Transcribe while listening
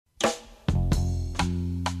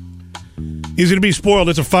Easy to be spoiled.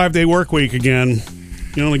 It's a 5-day work week again.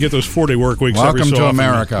 You only get those 4-day work weeks. Welcome every so to often.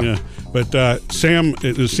 America. Yeah. But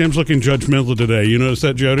Sam's looking judgmental today. You notice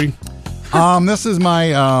that, Jody? This is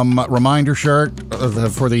my reminder shirt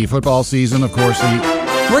for the football season. Of course,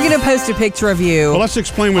 We're going to post a picture of you. Well, let's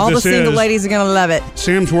explain what All this the single is. ladies are going to love it.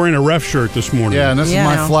 Sam's wearing a ref shirt this morning. and this is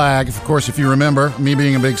my flag. Of course, if you remember, me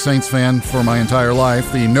being a big Saints fan for my entire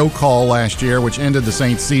life, the no call last year, which ended the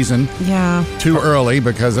Saints season too early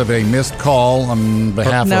because of a missed call on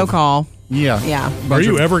behalf of... No call. Yeah. Are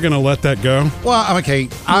you ever going to let that go? Well, okay,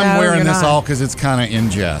 I'm No, wearing you're this not. all because it's kind of in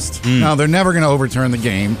jest. No, they're never going to overturn the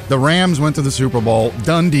game. The Rams went to the Super Bowl.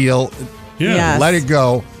 Done deal. Yeah. Yes. Let it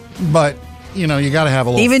go. But, you know, you got to have a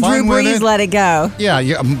little Even fun Drew with Brees it. let it go. Yeah,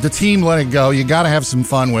 the team let it go. You got to have some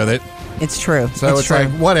fun with it. It's true. So it's true. like,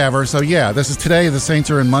 whatever. So, yeah, this is today. The Saints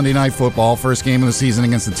are in Monday Night Football, first game of the season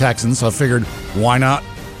against the Texans. So I figured, why not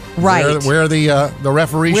Right. wear the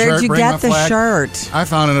referee shirt, Where'd you bring my get the flag? shirt? I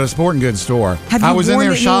found it at a sporting goods store. Have you I was in worn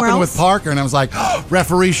there it anywhere shopping else? with Parker, and I was like,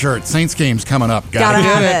 referee shirt, Saints game's coming up. Gotta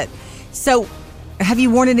get have it. So, have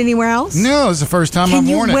you worn it anywhere else? No, it's the first time Can I've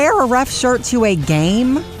you worn it. wear a ref shirt to a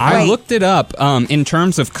game? I Wait. looked it up in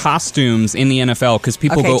terms of costumes in the NFL because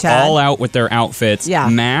people Okay, go Chad. all out with their outfits. Yeah.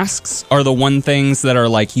 Masks are the one things that are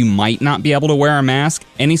like you might not be able to wear a mask.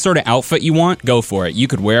 Any sort of outfit you want, go for it. You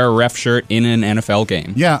could wear a ref shirt in an NFL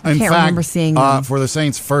game. Yeah, in can't fact, remember seeing them. for the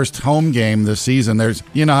Saints' first home game this season, there's,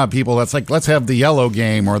 you know how people, that's like, let's have the yellow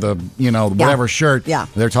game or the, whatever shirt. Yeah.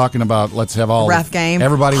 They're talking about, let's have all Ref game.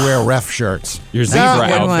 Everybody wear ref shirts. Your That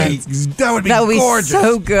zebra would outfit. be- That would be That would be gorgeous.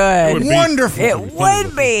 so good. Wonderful. It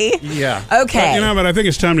would be. Yeah. Okay. But I think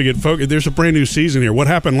it's time to get focused. There's a brand new season here. What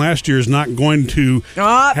happened last year is not going to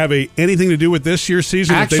have anything to do with this year's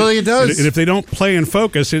season. Actually, it does. And if they don't play and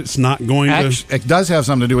focus, it's not going to. It does have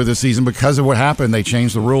something to do with this season because of what happened. They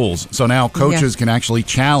changed the rules, so now coaches can actually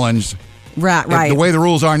challenge. Right. The way the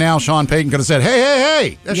rules are now, Sean Payton could have said,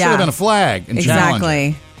 "Hey, that should have been a flag," and challenge it.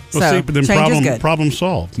 Exactly. Well, see, but then change is good. problem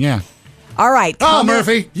solved. Yeah. All right. Oh, comment-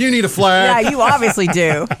 Murphy, you need a flag. Yeah, you obviously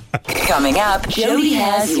do. Coming up, Jody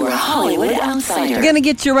has your Hollywood Outsider. We're going to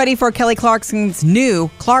get you ready for Kelly Clarkson's new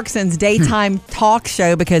Clarkson's Daytime Talk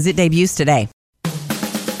Show because it debuts today.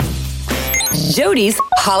 Jody's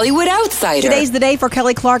Hollywood Outsider. Today's the day for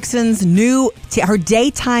Kelly Clarkson's new, her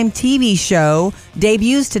daytime TV show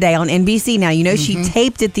debuts today on NBC. Now, you know, she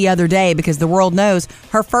taped it the other day because the world knows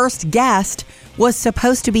her first guest was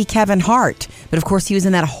supposed to be Kevin Hart. But of course, he was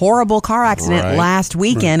in that horrible car accident last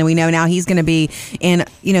weekend. And we know now he's going to be in,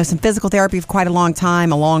 some physical therapy for quite a long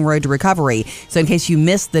time, a long road to recovery. So in case you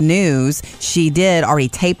missed the news, she did already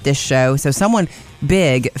tape this show. So someone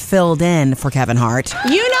big filled in for Kevin Hart.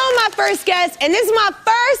 You know my first guest, and this is my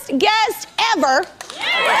first guest ever.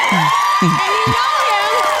 And you know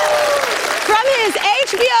him from his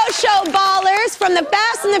HBO show Ballers, from the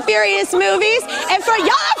Fast and the Furious movies, and for y'all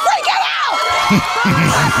are freaking out! From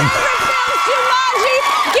my favorite films, Jumanji,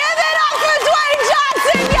 give it up for Dwayne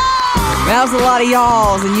Johnson, y'all! That was a lot of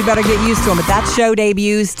y'alls, and you better get used to them. But that show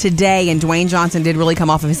debuts today, and Dwayne Johnson did really come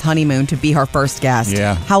off of his honeymoon to be her first guest.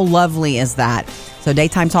 Yeah. How lovely is that? So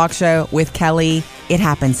daytime talk show with Kelly. It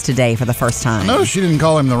happens today for the first time. No, she didn't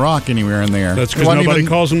call him The Rock anywhere in there. That's It because wasn't nobody even-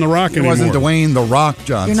 calls him The Rock It anymore. wasn't Dwayne The Rock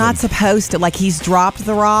Johnson. You're not supposed to. Like, he's dropped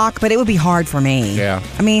The Rock, but it would be hard for me. Yeah.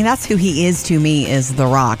 I mean, that's who he is to me, is The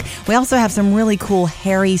Rock. We also have some really cool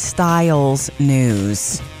Harry Styles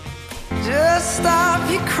news. Just stop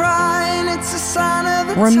your crying, it's a sign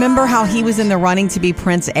of the Remember how he was in the running to be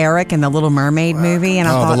Prince Eric in the Little Mermaid movie? And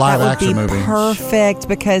I Oh, the thought live that would action be movie. perfect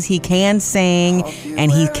because he can sing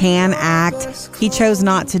and he can act. He chose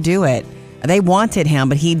not to do it. They wanted him,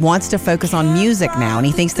 but he wants to focus on music now, and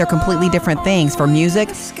he thinks they're completely different things. For music,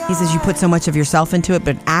 he says you put so much of yourself into it,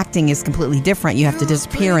 but acting is completely different. You have to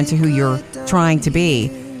disappear into who you're trying to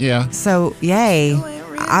be. Yeah. So, yay.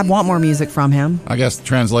 I want more music from him. I guess the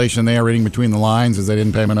translation there, reading between the lines, is they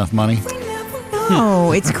didn't pay him enough money.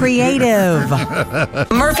 Oh, it's creative.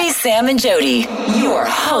 Murphy, Sam, and Jody, your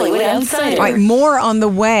Hollywood Outsider. All right, more on the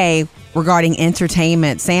way regarding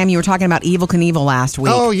entertainment. Sam, you were talking about Evel Knievel last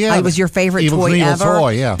week. Oh, yeah. It was your favorite Evel toy Knievel's ever. toy,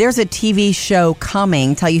 yeah. There's a TV show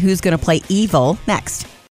coming. Tell you who's going to play Evil next.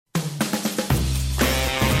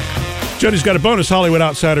 Jody's got a bonus Hollywood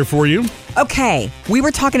Outsider for you. Okay, we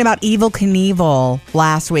were talking about Evel Knievel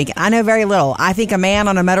last week. I know very little. I think a man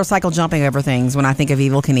on a motorcycle jumping over things when I think of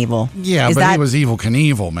Evel Knievel. Yeah, Is but that, he was Evel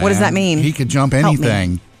Knievel, man. What does that mean? He could jump Help me.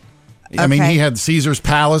 anything. I mean, Okay. he had Caesar's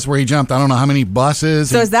Palace where he jumped I don't know how many buses.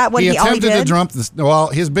 So is that what he all he attempted to did? jump? Well,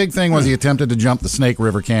 his big thing was he attempted to jump the Snake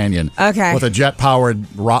River Canyon. Okay. With a jet-powered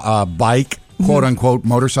bike, quote-unquote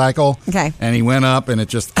motorcycle. Okay. And he went up and it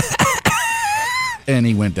just... and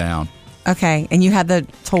he went down. Okay, and you had the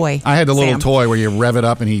toy. I had the little Sam. toy where you rev it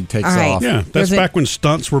up and he takes All right. off. Yeah, that's back when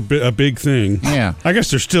stunts were a big thing. Yeah. I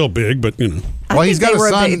guess they're still big, but Well, he's got a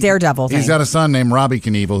son. big Daredevil thing. He's got a son named Robbie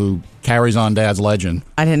Knievel who carries on Dad's legend.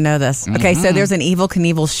 I didn't know this. Okay, so there's an Evel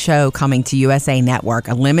Knievel show coming to USA Network,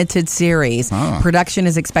 a limited series. Production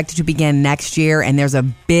is expected to begin next year, and there's a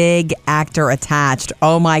big actor attached.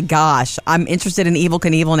 Oh my gosh, I'm interested in Evel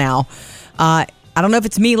Knievel now. I don't know if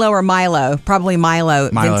it's Milo or Milo. Probably Milo.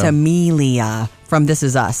 Ventimiglia from This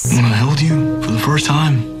Is Us. When I held you for the first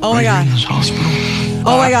time. Oh my God. In this hospital.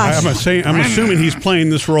 Oh my gosh. I'm assuming he's playing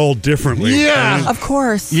this role differently. Yeah. Of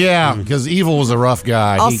course. Yeah, because Evil was a rough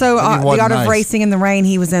guy. Also, he The wasn't Art of nice. Racing in the Rain,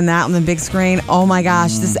 he was in that on the big screen. Oh my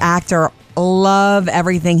gosh, this actor, love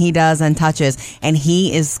everything he does and touches, and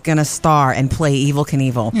he is going to star and play Evel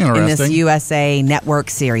Knievel in this Interesting. USA Network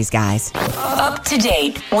series, guys. Up to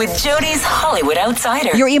date with Jody's Hollywood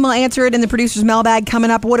Outsider. Your email answered in the producer's mailbag coming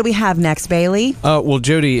up. What do we have next, Bailey? Well,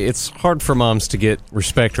 Jody, it's hard for moms to get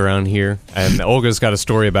respect around here, and Olga's got a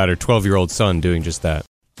story about her 12-year-old son doing just that.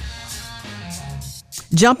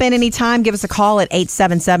 Jump in anytime. Give us a call at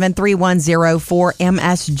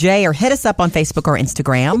 877-310-4MSJ or hit us up on Facebook or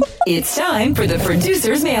Instagram. It's time for the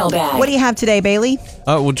producer's mailbag. What do you have today, Bailey?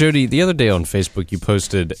 Well, Jody, the other day on Facebook, you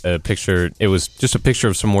posted a picture. It was just a picture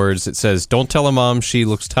of some words. It says, "Don't tell a mom she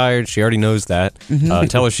looks tired. She already knows that.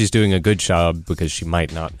 Tell her she's doing a good job because she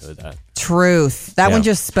might not know that." Truth. That one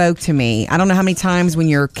just spoke to me. I don't know how many times when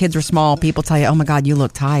your kids are small, people tell you, "Oh my God, you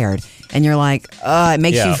look tired." And you're like, it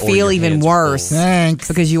makes you or feel your even hands worse. full. Thanks.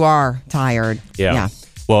 Because you are tired. Yeah.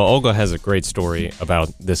 Well, Olga has a great story about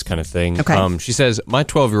this kind of thing. Okay. She says, "My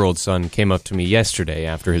 12-year-old son came up to me yesterday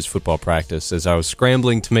after his football practice as I was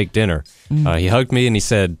scrambling to make dinner. He hugged me and he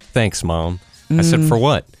said, 'Thanks, Mom.' I said, 'For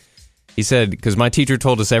what?' He said, 'Because my teacher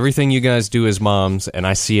told us everything you guys do as moms, and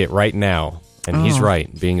I see it right now.' And he's right.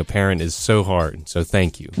 Being a parent is so hard. So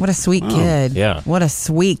thank you." What a sweet kid. Yeah. What a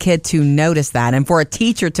sweet kid to notice that. And for a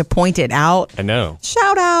teacher to point it out. I know.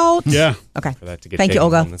 Shout out. Yeah. Okay. For that to get Thank you, taken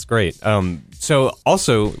Olga. home. That's great. So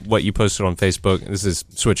also what you posted on Facebook, this is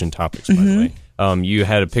switching topics, by the way. You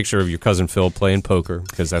had a picture of your cousin Phil playing poker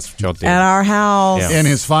because that's what y'all do. At our house. Yeah. In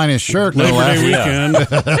his finest shirt, no Labor less. Day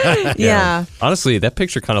weekend. Yeah. Honestly, that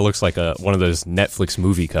picture kind of looks like one of those Netflix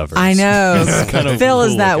movie covers. I know. kind of Phil is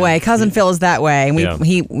cool that looking. way. Cousin Phil is that way. And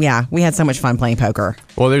we had so much fun playing poker.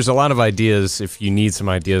 Well, there's a lot of ideas if you need some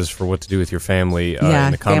ideas for what to do with your family in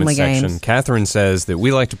the comment family section. games. Catherine says that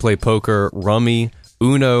we like to play poker, rummy,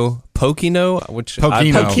 Uno, Pokino, which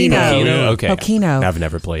Pokino. Pokino. Okay. Pokino. I've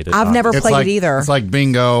never played it. I've never It's played like, it either. It's like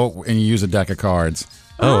bingo, and you use a deck of cards.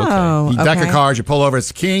 Oh, okay. You deck of okay. cards, you pull over,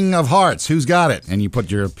 it's King of Hearts. Who's got it? And you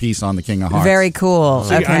put your piece on the King of Hearts. Very cool.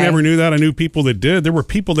 See, okay. I never knew that. I knew people that did. There were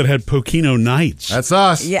people that had Pokino nights. That's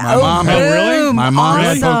us. Yeah. My Oh, mom had boom. My mom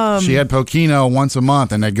had Awesome. she had Pokino once a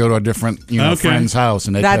month, and they'd go to a different friend's house,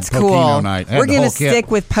 and they'd That's have Pokino cool. night. Had We're the going to whole kit.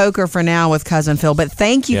 stick with poker for now with Cousin Phil, but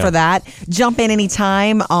thank you Yeah. for that. Jump in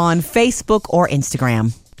anytime on Facebook or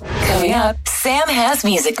Instagram. Coming up, Sam has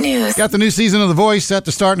music news. Got the new season of The Voice set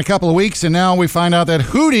to start in a couple of weeks, and now we find out that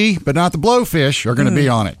Hootie, but not the Blowfish, are going to be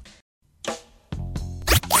on it.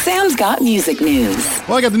 Sam's got music news.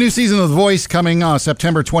 Well, I got the new season of The Voice coming on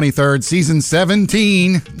September 23rd, season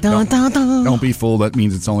 17. Dun, dun, dun. Don't be fooled. That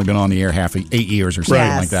means it's only been on the air 8 years or something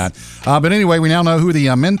Yes. like that. But anyway, we now know who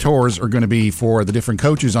the mentors are going to be for the different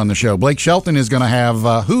coaches on the show. Blake Shelton is going to have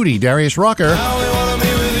Hootie, Darius Rucker.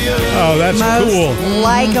 Oh, that's cool. Most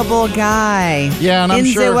likable guy Yeah, and I'm in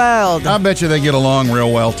sure. the world. I bet you they get along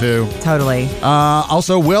real well, too. Totally.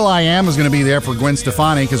 Also, Will I Am is going to be there for Gwen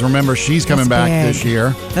Stefani because remember, she's coming That's back big. this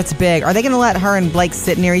year. That's big. Are they going to let her and Blake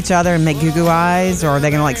sit near each other and make goo-goo eyes, or are they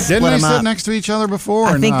going to split Didn't they them sit up? next to each other before?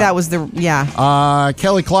 I or think not? that was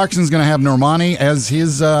Kelly Clarkson's going to have Normani as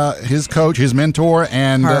his coach, his mentor,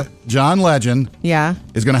 and Her. John Legend yeah.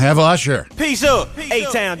 is going to have Usher. Peace up,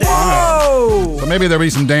 A-Town down. Oh! So maybe there'll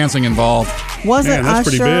be some dancing involved. Wasn't Man, that's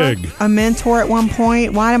pretty Usher big. a mentor at one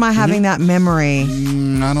point? Why am I having that memory? I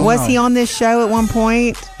don't Was know. he on this show at one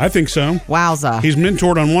point? I think so. Wowza. He's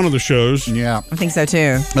mentored on one of the shows. Yeah. I think so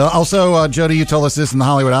too. Also, Jody, you told us this in the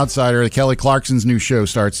Hollywood Outsider. Kelly Clarkson's new show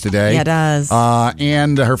starts today. Yeah, it does.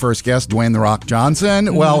 And her first guest, Dwayne "The Rock" Johnson.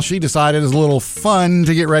 Mm-hmm. Well, she decided as a little fun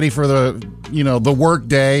to get ready for the work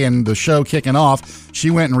day and the show kicking off. She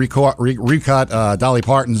went and recut Dolly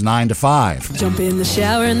Parton's 9 to 5. Jump in the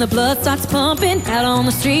shower and the blood starts pumping. Out on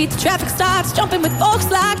the street, the traffic starts jumping with folks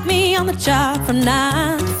like me on the job from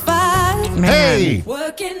 9 to 5. Hey!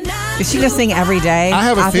 Is she going to sing every day? I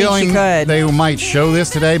have a feeling think she could. they might show this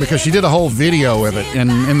today because she did a whole video with it. And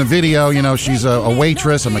in the video, you know, she's a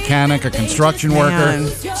waitress, a mechanic, a construction worker.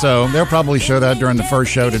 So they'll probably show that during the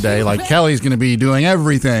first show today. Like Kelly's going to be doing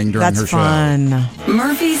everything during her show. That's fun.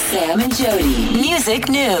 Murphy, Sam, and Jody. Music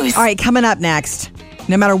news. All right, coming up next.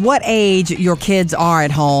 No matter what age your kids are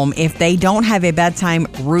at home, if they don't have a bedtime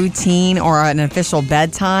routine or an official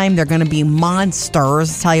bedtime, they're going to be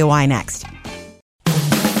monsters. Tell you why next.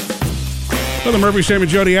 Well, the Murphy, Sam,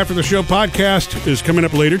 and Jody After the Show podcast is coming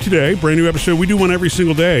up later today. Brand new episode. We do one every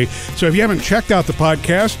single day. So if you haven't checked out the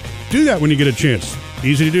podcast, do that when you get a chance.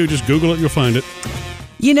 Easy to do. Just Google it. You'll find it.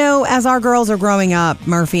 You know, as our girls are growing up,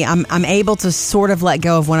 Murphy, I'm able to sort of let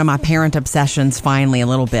go of one of my parent obsessions finally a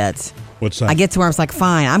little bit. What's that? I get to where I was like,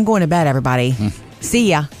 fine, I'm going to bed, everybody.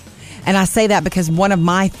 See ya. And I say that because one of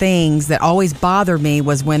my things that always bothered me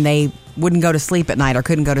was when they wouldn't go to sleep at night or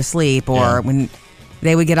couldn't go to sleep or when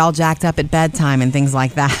they would get all jacked up at bedtime and things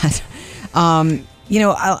like that. You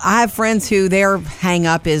know, I have friends who their hang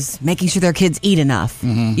up is making sure their kids eat enough,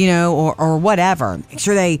 you know, or whatever. Make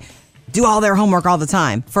sure they do all their homework all the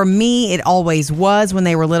time. For me, it always was when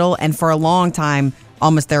they were little. And for a long time,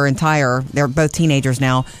 almost they're both teenagers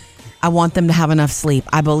now. I want them to have enough sleep.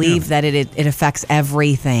 I believe that it affects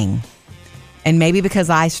everything. And maybe because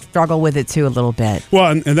I struggle with it too a little bit.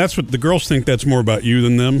 Well, and that's what the girls think that's more about you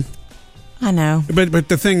than them. I know. But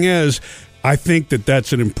the thing is, I think that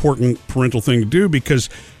that's an important parental thing to do because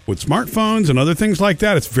with smartphones and other things like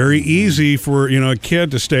that, it's very easy for, you know, a kid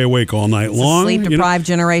to stay awake all night long. Sleep deprived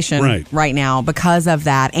generation right now because of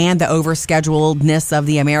that and the overscheduledness of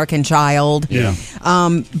the American child. Yeah.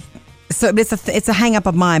 So it's a hang up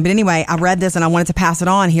of mine. But anyway, I read this and I wanted to pass it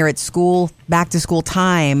on here at school, back to school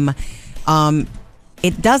time.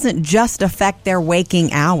 It doesn't just affect their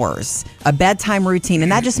waking hours, a bedtime routine.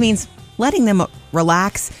 And that just means letting them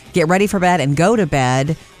relax, get ready for bed and go to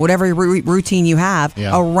bed, whatever routine you have,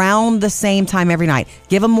 around the same time every night.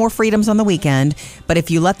 Give them more freedoms on the weekend. But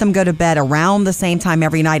if you let them go to bed around the same time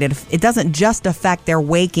every night, it doesn't just affect their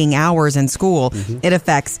waking hours in school. It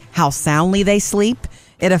affects how soundly they sleep.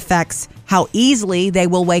 It affects how easily they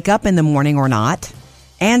will wake up in the morning or not.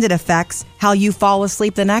 And it affects how you fall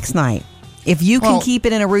asleep the next night. If you can keep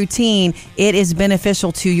it in a routine, it is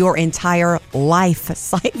beneficial to your entire life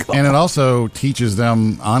cycle. And it also teaches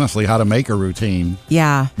them, honestly, how to make a routine.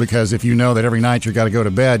 Yeah. Because if you know that every night you got to go to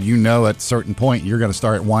bed, you know at a certain point you're going to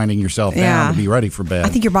start winding yourself down to be ready for bed. I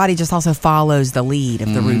think your body just also follows the lead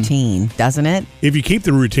of the routine, doesn't it? If you keep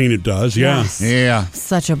the routine, it does, Yes. Yeah.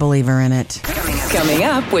 Such a believer in it. Coming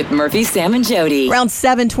up with Murphy, Sam, and Jody. Around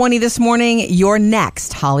 7:20 this morning, your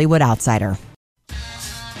next Hollywood Outsider.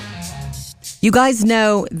 You guys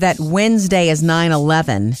know that Wednesday is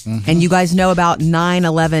 9/11, and you guys know about the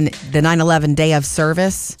 9/11 Day of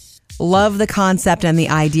Service. Love the concept and the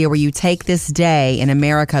idea where you take this day in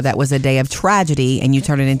America that was a day of tragedy and you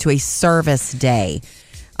turn it into a service day.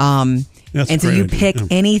 And so you pick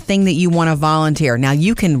anything that you want to volunteer. Now,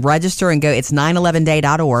 you can register and go, it's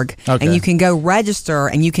 911day.org, and you can go register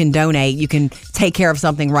and you can donate. You can take care of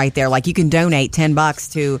something right there. Like you can donate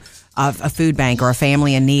 $10 to a food bank or a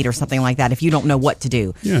family in need or something like that if you don't know what to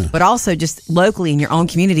do. Yeah. But also just locally in your own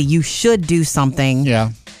community, you should do something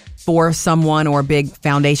for someone or a big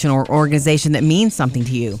foundation or organization that means something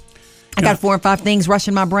to you. I got 4 or 5 things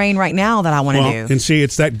rushing my brain right now that I want to do. And see,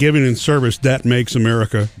 it's that giving and service that makes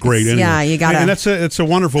America great. Anyway. Yeah, you got to. And it's a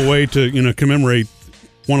wonderful way to commemorate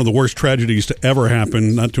one of the worst tragedies to ever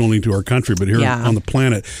happen, not only to our country, but here on the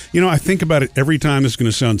planet. You know, I think about it every time. This is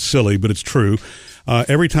going to sound silly, but it's true.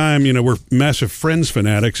 Every time, we're massive Friends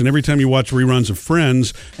fanatics, and every time you watch reruns of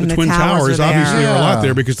Friends, the Twin Towers obviously are a lot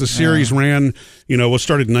there because the series ran, was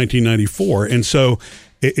started in 1994. And so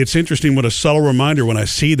it's interesting what a subtle reminder when I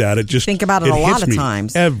see that. It just think about it a lot of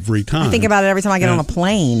times. Every time. I think about it every time I get on a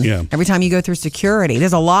plane. Yeah. Every time you go through security.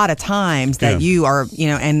 There's a lot of times that you are,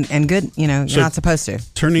 and good, you're not supposed to.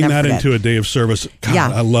 Turning that into a day of service.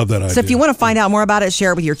 God, I love that idea. So if you want to find out more about it,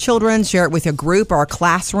 share it with your children, share it with a group or a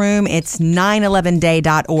classroom. It's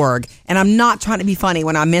 911day.org. And I'm not trying to be funny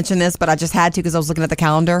when I mention this, but I just had to because I was looking at the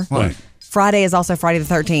calendar. Right. Friday is also Friday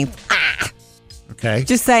the 13th. Okay.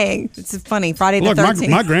 Just saying. It's funny. Friday the 13th.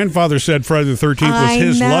 My grandfather said Friday the 13th was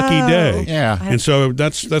his lucky day. Yeah. And so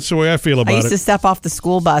that's the way I feel about it. I used to step off the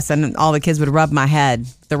school bus and all the kids would rub my head.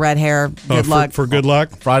 The red hair, good luck. For good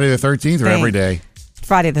luck? Friday the 13th or every day?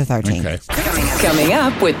 Friday the 13th. Okay. Coming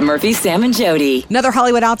up with Murphy, Sam, and Jody. Another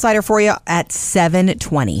Hollywood Outsider for you at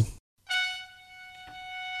 7:20.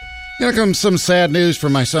 Here comes some sad news for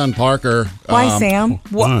my son Parker. Why, Sam?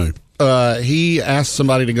 Why? he asked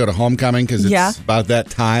somebody to go to homecoming because it's about that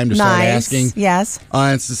time to start asking. Yes.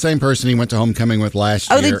 It's the same person he went to homecoming with last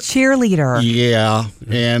year. Oh, the cheerleader. Yeah.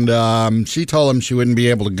 And she told him she wouldn't be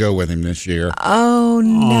able to go with him this year. Oh,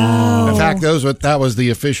 no. In fact, that was the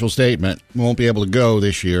official statement. Won't be able to go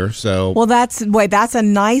this year. So. Well, that's a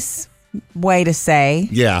nice way to say.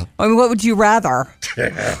 Yeah. I mean, what would you rather?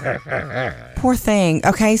 Poor thing.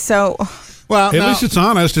 Okay, so. Well, at least it's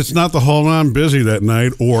honest. It's not the whole I'm busy that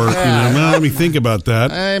night, or let me think about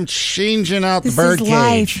that. I'm changing out the This bird is cage.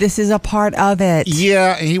 life. This is a part of it.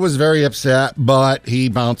 Yeah, he was very upset, but he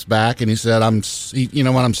bounced back and he said, you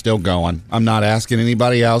know what? I'm still going. I'm not asking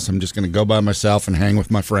anybody else. I'm just going to go by myself and hang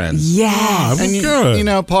with my friends. Yes. And you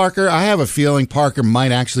know, Parker, I have a feeling Parker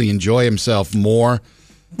might actually enjoy himself more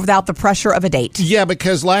without the pressure of a date. Yeah,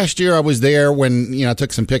 because last year I was there when, I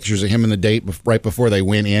took some pictures of him and the date right before they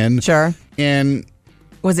went in. Sure. And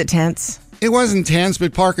was it tense? It wasn't tense,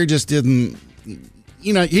 but Parker just didn't,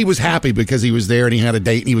 he was happy because he was there and he had a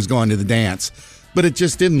date and he was going to the dance. But it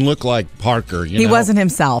just didn't look like Parker. He wasn't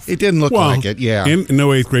himself. It didn't look like it, yeah. And no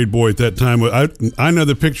 8th grade boy at that time. I know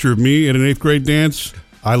the picture of me at an 8th grade dance.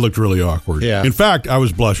 I looked really awkward. Yeah. In fact, I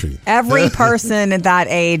was blushing. Every person at that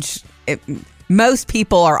age... most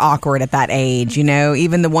people are awkward at that age,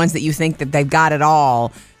 even the ones that you think that they've got it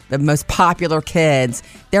all, the most popular kids,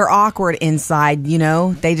 they're awkward inside,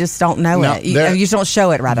 they just don't know it. You just don't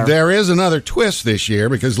show it, rather. There is another twist this year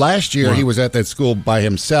because last year he was at that school by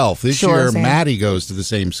himself. This year, Sam. Maddie goes to the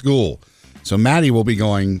same school. So Maddie will be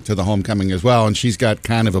going to the homecoming as well, and she's got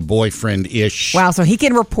kind of a boyfriend-ish. Wow, so he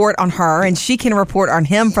can report on her, and she can report on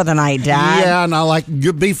him for the night, Dad. Yeah, and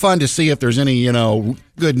it'd be fun to see if there's any,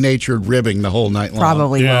 good-natured ribbing the whole night long.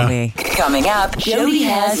 Probably will be. Coming up, Jody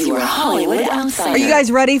has your Hollywood Outsider. Are you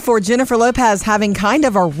guys ready for Jennifer Lopez having kind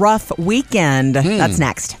of a rough weekend? That's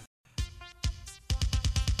next.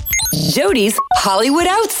 Jody's Hollywood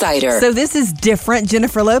Outsider. So this is different.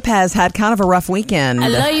 Jennifer Lopez had kind of a rough weekend. I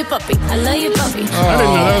love you, puppy. I love you, puppy. I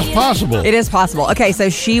didn't know that was possible. It is possible. Okay, so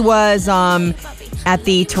she was at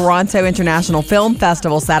the Toronto International Film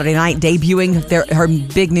Festival Saturday night, debuting her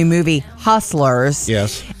big new movie, Hustlers.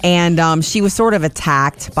 Yes. And she was sort of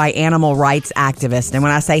attacked by animal rights activists. And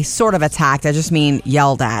when I say sort of attacked, I just mean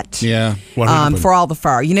yelled at. Yeah. What happened? For all the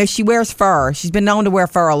fur. She wears fur. She's been known to wear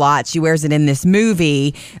fur a lot. She wears it in this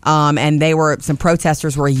movie. And some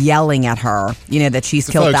protesters were yelling at her, that she's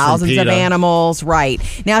killed thousands of animals. Right.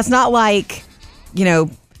 Now, it's not like,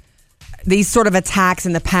 these sort of attacks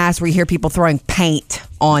in the past where you hear people throwing paint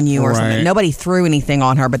on you or something. Nobody threw anything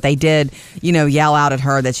on her, but they did, yell out at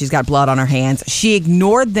her that she's got blood on her hands. She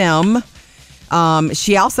ignored them.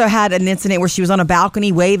 She also had an incident where she was on a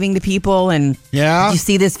balcony waving to people. And you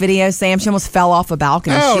see this video, Sam? She almost fell off a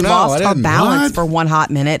balcony. She lost her balance for one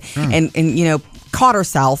hot minute and caught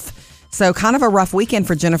herself. So kind of a rough weekend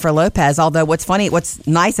for Jennifer Lopez, although what's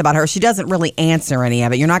nice about her, she doesn't really answer any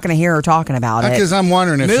of it. You're not going to hear her talking about it. Because I'm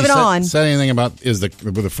wondering if she said anything about,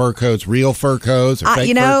 were the fur coats real fur coats or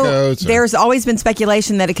fake fur coats? There's always been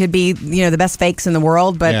speculation that it could be, the best fakes in the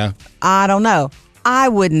world, but I don't know. I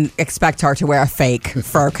wouldn't expect her to wear a fake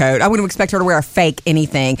fur coat. I wouldn't expect her to wear a fake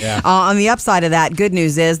anything. Yeah. On the upside of that, good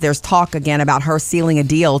news is there's talk again about her sealing a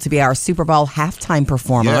deal to be our Super Bowl halftime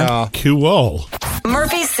performer. Yeah. Cool.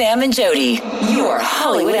 Murphy, Sam, and Jody, your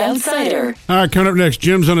Hollywood Outsider. All right, coming up next,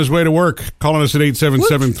 Jim's on his way to work, calling us at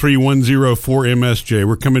 877-310-4MSJ.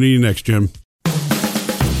 We're coming to you next, Jim.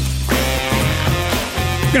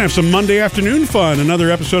 We're going to have some Monday afternoon fun.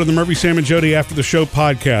 Another episode of the Murphy, Sam, and Jody After the Show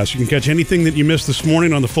podcast. You can catch anything that you missed this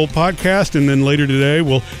morning on the full podcast, and then later today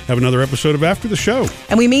we'll have another episode of After the Show.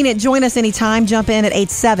 And we mean it. Join us anytime. Jump in at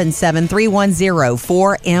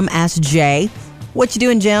 877-310-4MSJ. What you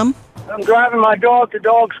doing, Jim? I'm driving my dog to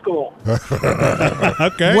dog school.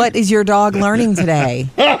 Okay. What is your dog learning today?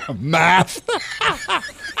 Math.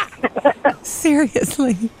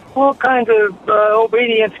 Seriously. All kinds of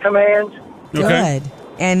obedience commands. Okay. Good.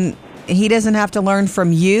 And he doesn't have to learn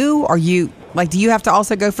from you, or do you have to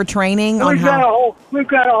also go for training on how? We've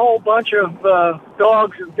got a whole bunch of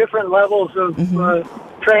dogs of different levels of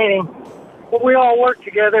training. But we all work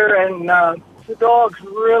together, and the dogs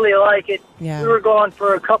really like it. Yeah. We were gone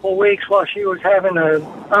for a couple weeks while she was having an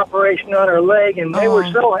operation on her leg, and they were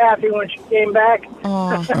so happy when she came back.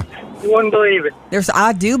 You wouldn't believe it.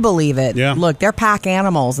 I do believe it. Yeah. Look, they're pack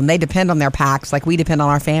animals, and they depend on their packs like we depend on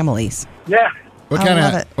our families. Yeah. What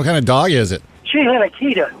kind of dog is it? She's an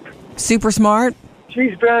Akita. Super smart.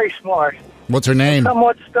 She's very smart. What's her name?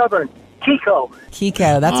 Somewhat stubborn. Kiko.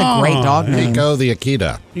 Kiko. That's a great dog name. Kiko the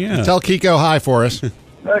Akita. Yeah. Tell Kiko hi for us.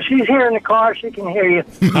 She's here in the car. She can hear you.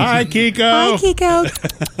 Hi, Kiko. Hi, Kiko.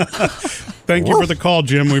 Thank you for the call,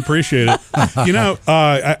 Jim. We appreciate it.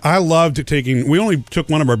 I loved taking. We only took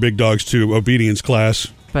one of our big dogs to obedience class,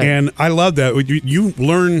 and I love that you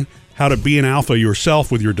learn how to be an alpha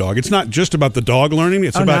yourself with your dog. It's not just about the dog learning;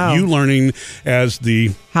 it's about you learning as the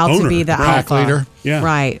owner. To be the alpha leader. Yeah,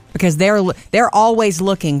 right. Because they're always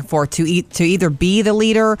looking for to either be the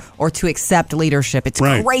leader or to accept leadership. It's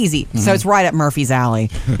crazy. Mm-hmm. So it's right up Murphy's alley.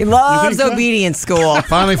 He loves obedience school.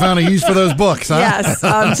 Finally found a use for those books, huh? Yes.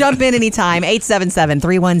 Jump in anytime.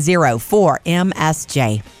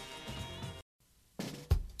 877-310-4MSJ.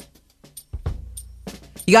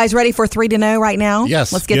 You guys ready for 3 to know right now?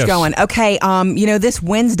 Yes. Let's get going. Okay. This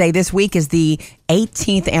Wednesday, this week is the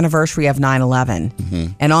 18th anniversary of 9/11.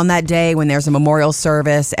 Mm-hmm. And on that day, when there's a memorial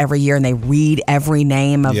service every year and they read every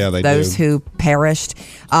name of those who perished,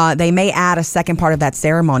 they may add a second part of that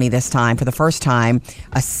ceremony this time, for the first time,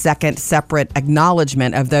 a second separate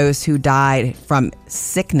acknowledgement of those who died from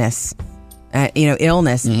sickness.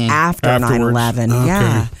 Illness after 9/11.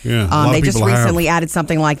 Okay. Yeah. They just recently have added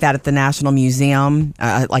something like that at the National Museum,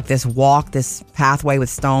 like this pathway with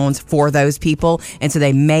stones for those people. And so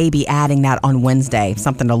they may be adding that on Wednesday,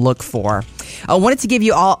 something to look for. I wanted to give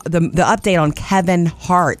you all the update on Kevin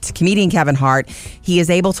Hart, comedian Kevin Hart. He is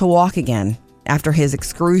able to walk again after his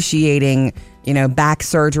excruciating back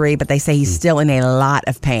surgery, but they say he's still in a lot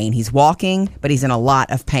of pain. He's walking, but he's in a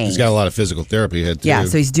lot of pain. He's got a lot of physical therapy ahead, too. Yeah,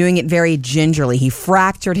 so he's doing it very gingerly. He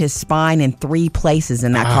fractured his spine in 3 places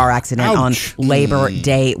in that car accident on Labor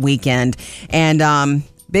Day weekend. And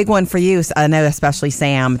big one for you, I know, especially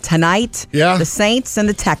Sam. Tonight, the Saints and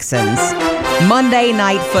the Texans. Monday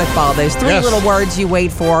Night Football. Those 3 little words you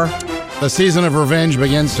wait for. The season of revenge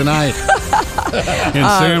begins tonight. And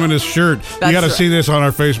Sam in his shirt. You got to see this on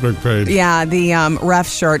our Facebook page. Yeah, the ref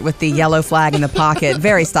shirt with the yellow flag in the pocket.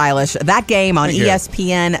 Very stylish. That game on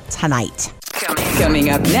ESPN tonight. Coming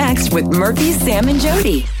up next with Murphy, Sam, and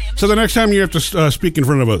Jody. So the next time you have to speak in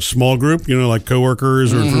front of a small group, like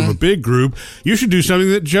coworkers or in front of a big group, you should do something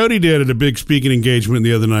that Jody did at a big speaking engagement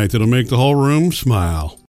the other night that'll make the whole room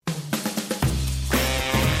smile.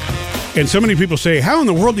 And so many people say, how in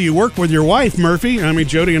the world do you work with your wife, Murphy? I mean,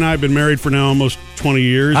 Jody and I have been married for now almost 20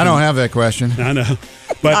 years. I don't have that question. I know.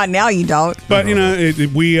 But now you don't. But,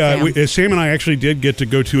 Sam and I actually did get to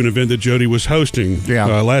go to an event that Jody was hosting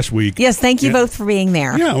last week. Yes, thank you both for being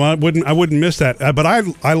there. Yeah, well, I wouldn't miss that. But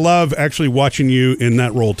I love actually watching you in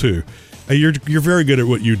that role, too. You're very good at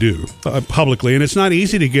what you do publicly, and it's not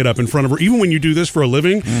easy to get up in front of her. Even when you do this for a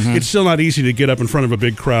living, it's still not easy to get up in front of a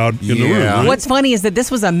big crowd in the room. Right? What's funny is that this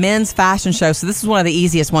was a men's fashion show, so this is one of the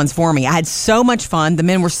easiest ones for me. I had so much fun. The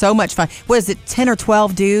men were so much fun. What is it, 10 or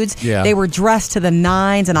 12 dudes? Yeah. They were dressed to the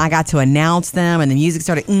nines, and I got to announce them, and the music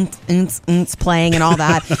started playing and all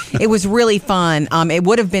that. It was really fun. It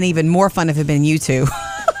would have been even more fun if it had been you two.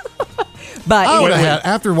 But I would have had,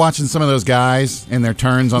 after watching some of those guys in their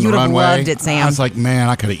turns on the runway, loved it, Sam. I was like, man,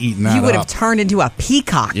 I could have eaten that. You would have turned into a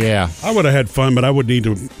peacock. Yeah. I would have had fun, but I would need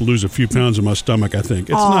to lose a few pounds in my stomach, I think.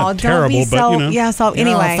 It's not terrible, but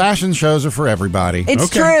anyway. Fashion shows are for everybody. It's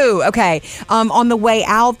true. Okay. On the way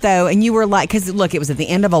out, though, and you were like, because look, it was at the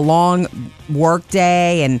end of a long work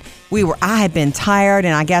day, and I had been tired,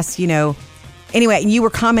 and I guess, anyway, you were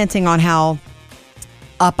commenting on how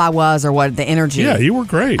up I was, or what the energy. Yeah, you were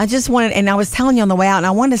great. I just wanted, and I was telling you on the way out, and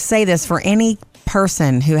I wanted to say this for any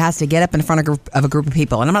person who has to get up in front of a group of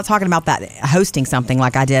people, and I'm not talking about that hosting something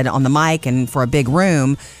like I did on the mic and for a big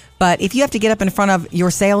room, but if you have to get up in front of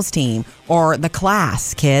your sales team or the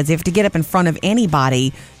class kids, you have to get up in front of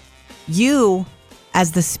anybody, you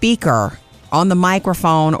as the speaker on the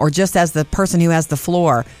microphone or just as the person who has the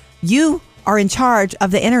floor, you are in charge of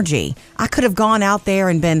the energy. I could have gone out there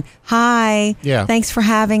and been, hi, thanks for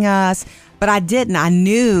having us. But I didn't. I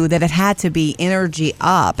knew that it had to be energy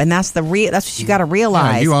up, and that's what you got to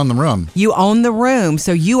realize. Yeah, you own the room. You own the room,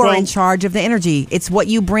 so you are in charge of the energy. It's what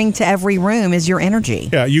you bring to every room is your energy.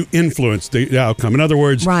 Yeah, you influence the outcome. In other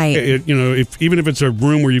words, even if it's a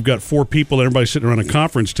room where you've got 4 people and everybody's sitting around a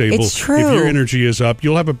conference table, it's true. If your energy is up,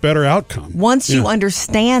 you'll have a better outcome. Once you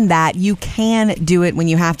understand that, you can do it when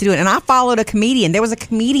you have to do it. And I followed a comedian. There was a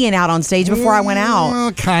comedian out on stage before I went out.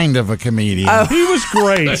 Well, kind of a comedian. Oh. He was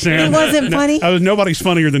great, Sam. He wasn't funny? Nobody's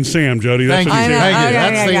funnier than Sam, Jody. Thank you.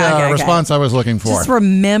 That's the response I was looking for. Just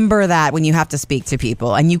remember that when you have to speak to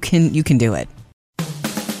people, and you can do it.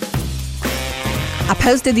 I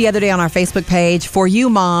posted the other day on our Facebook page for you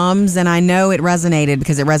moms, and I know it resonated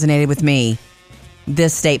because it resonated with me.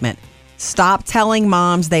 This statement: stop telling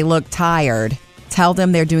moms they look tired tell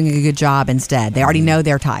them they're doing a good job instead. They already know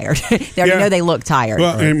they're tired. They already know they look tired.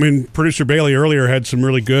 Well, I mean, producer Bailey earlier had some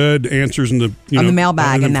really good answers in the on the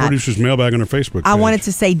mailbag and that producer's mailbag on her Facebook page. I wanted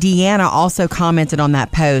to say Deanna also commented on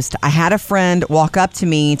that post. I had a friend walk up to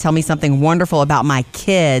me and tell me something wonderful about my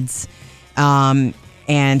kids, and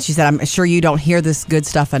she said, "I'm sure you don't hear this good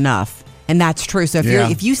stuff enough," and that's true. So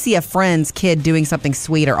if you see a friend's kid doing something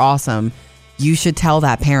sweet or awesome, you should tell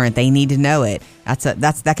that parent. They need to know it.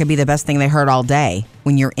 That could be the best thing they heard all day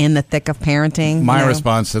when you're in the thick of parenting. My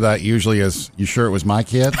response to that usually is, "You sure it was my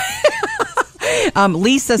kid?"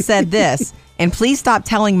 Lisa said this, and please stop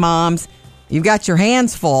telling moms you've got your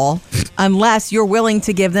hands full unless you're willing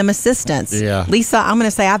to give them assistance. Yeah. Lisa, I'm going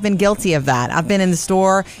to say I've been guilty of that. I've been in the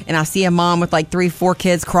store and I see a mom with like 3-4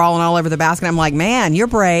 kids crawling all over the basket. I'm like, man, you're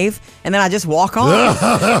brave. And then I just walk on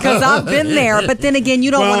because I've been there. But then again,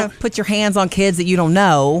 you don't want to put your hands on kids that you don't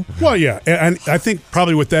know. Well, yeah. And I think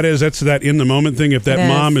probably what that is, that's that in the moment thing. If that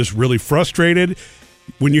mom is really frustrated,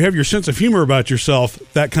 when you have your sense of humor about yourself,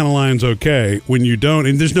 that kind of line's okay. When you don't,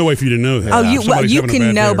 and there's no way for you to know that. Oh, you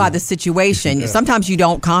can know by the situation. Yeah. Sometimes you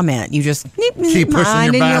don't comment. You just keep pushing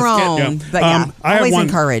your basket. But always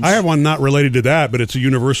encourage. I have one not related to that, but it's a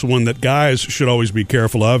universal one that guys should always be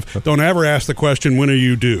careful of. Don't ever ask the question, when are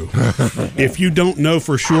you due? If you don't know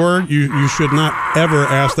for sure, you should not ever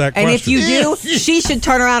ask that question. And if you do, she should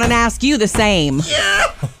turn around and ask you the same.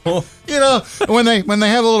 Yeah. You know, when they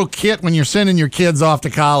have a little kit when you're sending your kids off to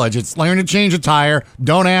college, it's learn to change a tire,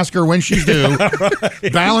 don't ask her when she's due,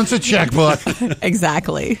 balance a checkbook.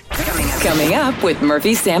 Exactly. Coming up with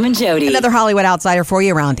Murphy, Sam, and Jody. Another Hollywood Outsider for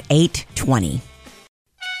you around 8:20.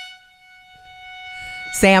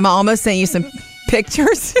 Sam, I almost sent you some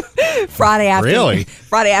pictures Friday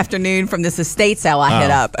afternoon from this estate sale I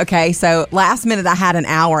hit up. Okay, so last minute I had an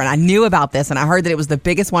hour and I knew about this and I heard that it was the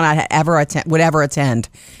biggest one I would ever attend.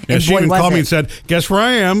 And she even called me and said, "Guess where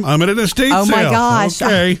I am? I'm at an estate sale." Oh my gosh!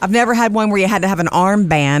 Okay. I've never had one where you had to have an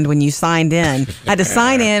armband when you signed in. I had to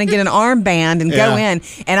sign in and get an armband and go in.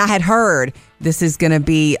 And I had heard this is going to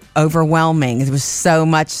be overwhelming. There was so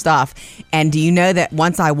much stuff. And do you know that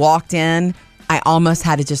once I walked in, I almost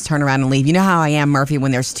had to just turn around and leave. You know how I am, Murphy,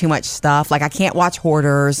 when there's too much stuff. Like I can't watch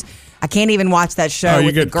Hoarders. I can't even watch that show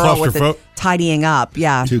with the girl with the tidying up.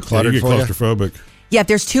 Yeah. Too cluttered. You get claustrophobic. Yeah, if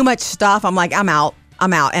there's too much stuff, I'm like, I'm out.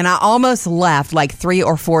 And I almost left like 3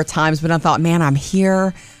 or 4 times, but I thought, man, I'm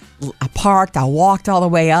here. I parked. I walked all the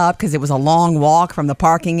way up because it was a long walk from the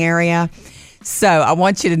parking area. So I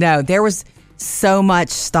want you to know there was so much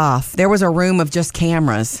stuff. There was a room of just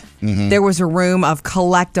cameras. Mm-hmm. There was a room of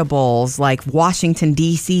collectibles, like Washington,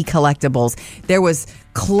 D.C. collectibles. There was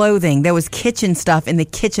clothing. There was kitchen stuff in the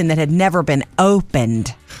kitchen that had never been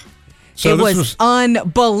opened. So it was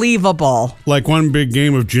unbelievable. Like one big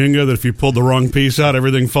game of Jenga that if you pulled the wrong piece out,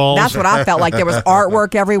 everything falls. That's what I felt like. There was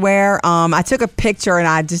artwork everywhere. I took a picture and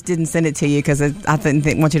I just didn't send it to you because I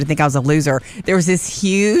didn't want you to think I was a loser. There was this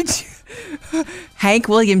huge Hank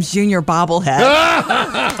Williams Jr. bobblehead.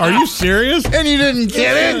 Are you serious? And you didn't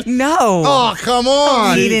get it? No. Oh, come on.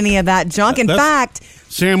 I don't need any of that junk. In fact,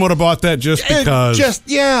 Sam would have bought that just because.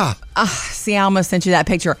 See, I almost sent you that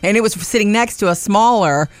picture. And it was sitting next to a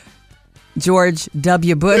smaller George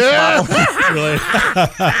W. Bush bobblehead.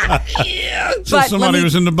 So somebody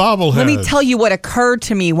was into bobbleheads. Let me tell you what occurred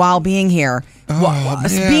to me while being here.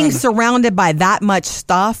 Being surrounded by that much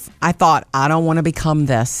stuff, I thought, I don't want to become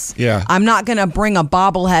this. Yeah. I'm not going to bring a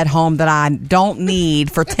bobblehead home that I don't need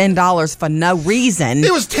for $10 for no reason.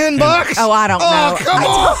 It was $10. I don't know. Come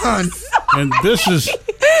on. And this is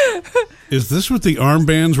this what the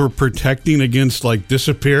armbands were protecting against, like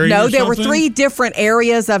disappearing? No, or there were something? 3 different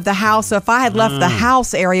areas of the house. So if I had left the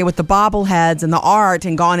house area with the bobbleheads and the art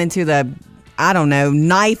and gone into the, I don't know,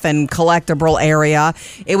 knife and collectible area,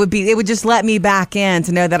 it would just let me back in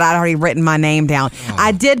to know that I'd already written my name down.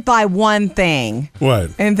 I did buy one thing.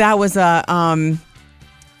 What? And that was a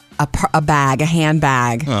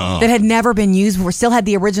handbag that had never been used before. Still had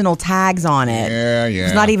the original tags on it. Yeah.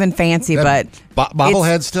 It's not even fancy, that but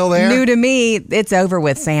bobblehead's still there? New to me. It's over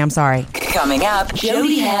with, Sam. Sorry. Coming up,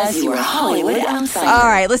 Jody has your Hollywood Outsider. All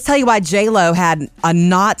right, let's tell you why J-Lo had a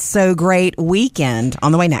not so great weekend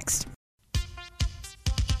on the way next.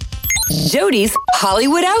 Jody's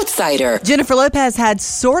Hollywood Outsider. Jennifer Lopez had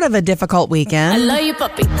sort of a difficult weekend. I love you,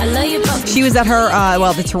 puppy. I love you, puppy. She was at her,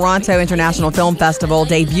 the Toronto International Film Festival,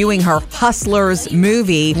 debuting her Hustlers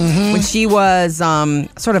movie when she was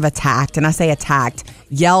sort of attacked, and I say attacked,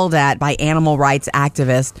 yelled at by animal rights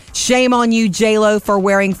activists. Shame on you, J-Lo, for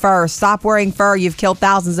wearing fur. Stop wearing fur. You've killed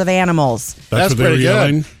thousands of animals. That's what they were pretty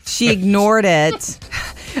yelling. good. She ignored it.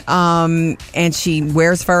 And she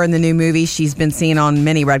wears fur in the new movie. She's been seen on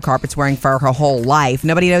many red carpets wearing fur her whole life.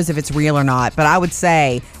 Nobody knows if it's real or not, but I would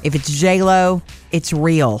say if it's J-Lo, it's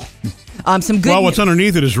real. Some good. Well, what's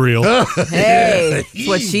underneath it is real. Hey, that's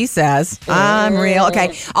what she says. I'm real.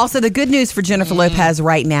 Okay. Also, the good news for Jennifer Lopez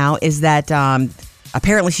right now is that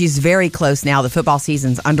apparently she's very close now. The football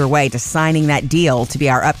season's underway to signing that deal to be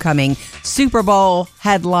our upcoming Super Bowl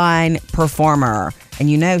headline performer. And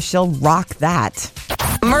you know she'll rock that.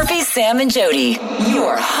 Murphy, Sam, and Jody,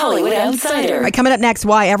 your Hollywood Outsider. All right, coming up next,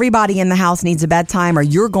 why everybody in the house needs a bedtime or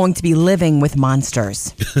you're going to be living with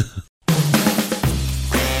monsters.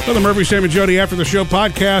 Well, the Murphy, Sam, and Jody After the Show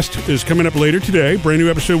podcast is coming up later today. Brand new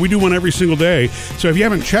episode. We do one every single day. So if you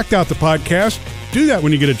haven't checked out the podcast, do that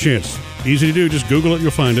when you get a chance. Easy to do. Just Google it. You'll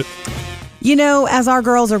find it. You know, as our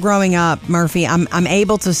girls are growing up, Murphy, I'm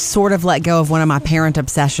able to sort of let go of one of my parent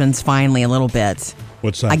obsessions finally a little bit.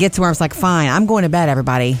 What's that? I get to where I was like, fine, I'm going to bed,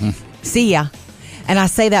 everybody. See ya. And I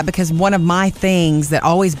say that because one of my things that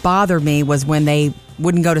always bothered me was when they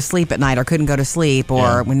wouldn't go to sleep at night or couldn't go to sleep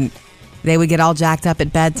or when they would get all jacked up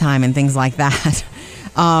at bedtime and things like that.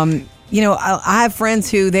 You know, I have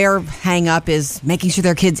friends who their hang up is making sure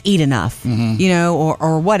their kids eat enough, you know,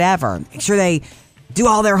 or whatever. Make sure they do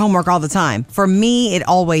all their homework all the time. For me, it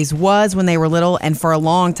always was when they were little. And for a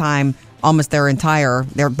long time, almost they're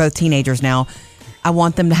both teenagers now. I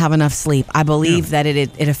want them to have enough sleep. I believe that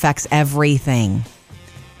it affects everything.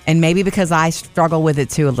 And maybe because I struggle with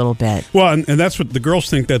it too a little bit. Well, and that's what the girls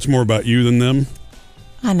think that's more about you than them.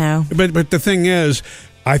 I know. But the thing is,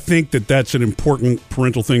 I think that that's an important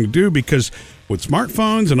parental thing to do because with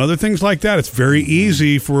smartphones and other things like that, it's very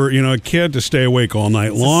easy for, you know, a kid to stay awake all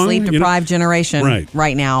night long. Sleep deprived generation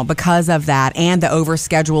right now because of that and the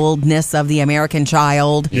overscheduledness of the American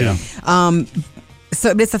child. Yeah.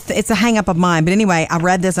 So it's a hang up of mine. But anyway, I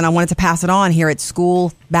read this and I wanted to pass it on here at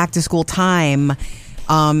school, back to school time.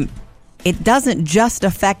 It doesn't just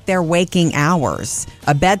affect their waking hours,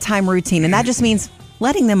 a bedtime routine. And that just means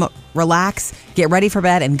letting them relax, get ready for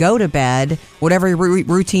bed, and go to bed, whatever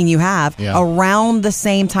routine you have, around the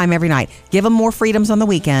same time every night. Give them more freedoms on the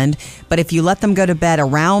weekend, but if you let them go to bed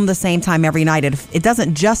around the same time every night, it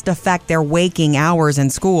doesn't just affect their waking hours in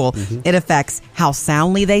school. It affects how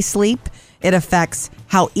soundly they sleep. It affects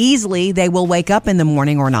how easily they will wake up in the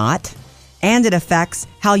morning or not. And it affects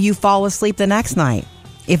how you fall asleep the next night.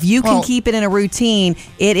 If you can keep it in a routine,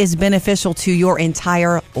 it is beneficial to your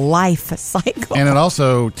entire life cycle. And it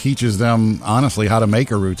also teaches them, honestly, how to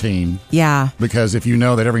make a routine. Yeah. Because if you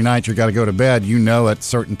know that every night you got to go to bed, you know at a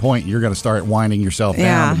certain point you're going to start winding yourself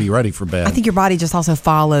down to be ready for bed. I think your body just also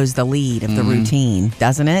follows the lead of the routine,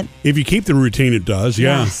 doesn't it? If you keep the routine, it does,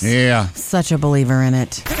 Yes. Yeah. Such a believer in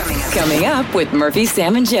it. Coming up with Murphy,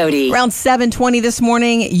 Sam, and Jody. Around 7:20 this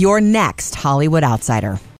morning, your next Hollywood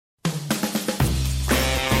Outsider.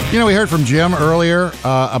 You know, we heard from Jim earlier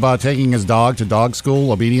about taking his dog to dog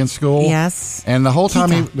school, obedience school. Yes. And the whole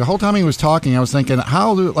time he was talking, I was thinking,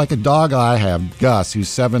 how do like a dog I have, Gus, who's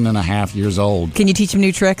 7.5 years old. Can you teach him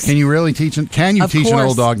new tricks? Can you really teach him? Can you teach an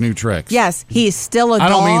old dog new tricks? Yes, he is still a dog. I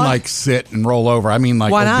don't mean like sit and roll over. I mean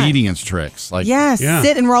like obedience tricks. Like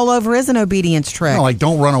sit and roll over is an obedience trick. No, like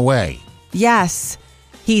don't run away. Yes,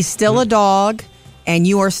 he's still a dog. And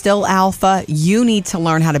you are still alpha. You need to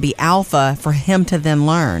learn how to be alpha for him to then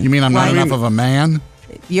learn. You mean I'm not enough of a man?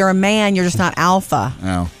 You're a man. You're just not alpha.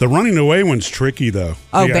 No. The running away one's tricky, though.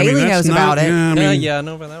 Oh, Bailey knows about it. I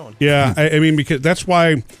know about that one. Yeah, I mean, because that's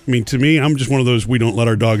why, to me, I'm just one of those, we don't let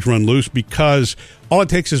our dogs run loose because all it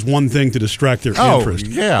takes is one thing to distract their interest.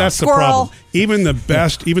 Yeah. That's Squirrel. the problem. Even the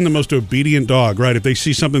best, even the most obedient dog, right, if they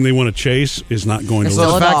see something they want to chase, is not going to So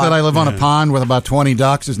listen. the fact that I live on a pond with about 20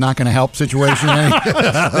 ducks is not going to help situation any?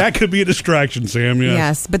 That could be a distraction, Sam,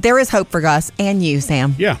 Yes, but there is hope for Gus and you,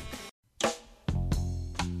 Sam. Yeah.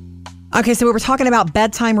 Okay, so we were talking about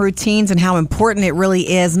bedtime routines and how important it really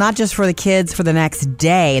is, not just for the kids for the next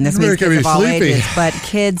day, and this means kids of all ages, but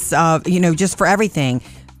kids, just for everything,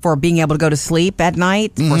 for being able to go to sleep at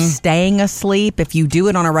night, for staying asleep. If you do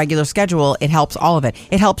it on a regular schedule, it helps all of it.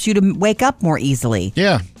 It helps you to wake up more easily.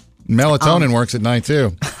 Yeah. Melatonin works at night,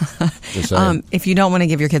 too. If you don't want to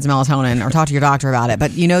give your kids melatonin or talk to your doctor about it,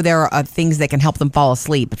 but there are things that can help them fall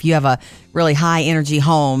asleep. If you have a really high energy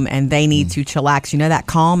home and they need to chillax, that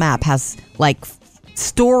Calm app has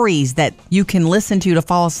stories that you can listen to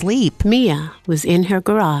fall asleep. Mia was in her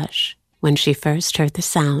garage when she first heard the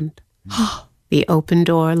sound. The open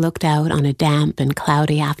door looked out on a damp and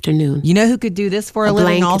cloudy afternoon. You know who could do this for a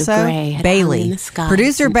living also? Bailey.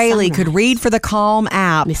 Producer Bailey could read for the Calm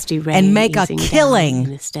app and make a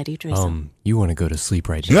killing. You want to go to sleep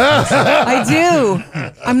right now? I do.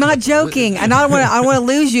 I'm not joking. And I don't want to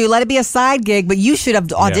lose you. Let it be a side gig, but you should have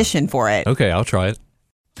auditioned for it. Okay, I'll try it.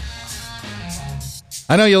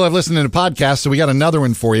 I know you love listening to podcasts, so we got another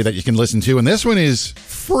one for you that you can listen to, and this one is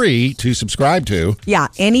free to subscribe to. Yeah,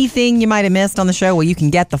 anything you might have missed on the show, well, you can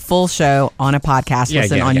get the full show on a podcast.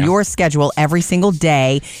 Listen on your schedule every single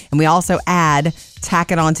day, and we also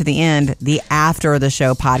tack it on to the end, the after the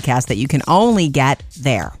show podcast that you can only get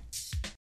there.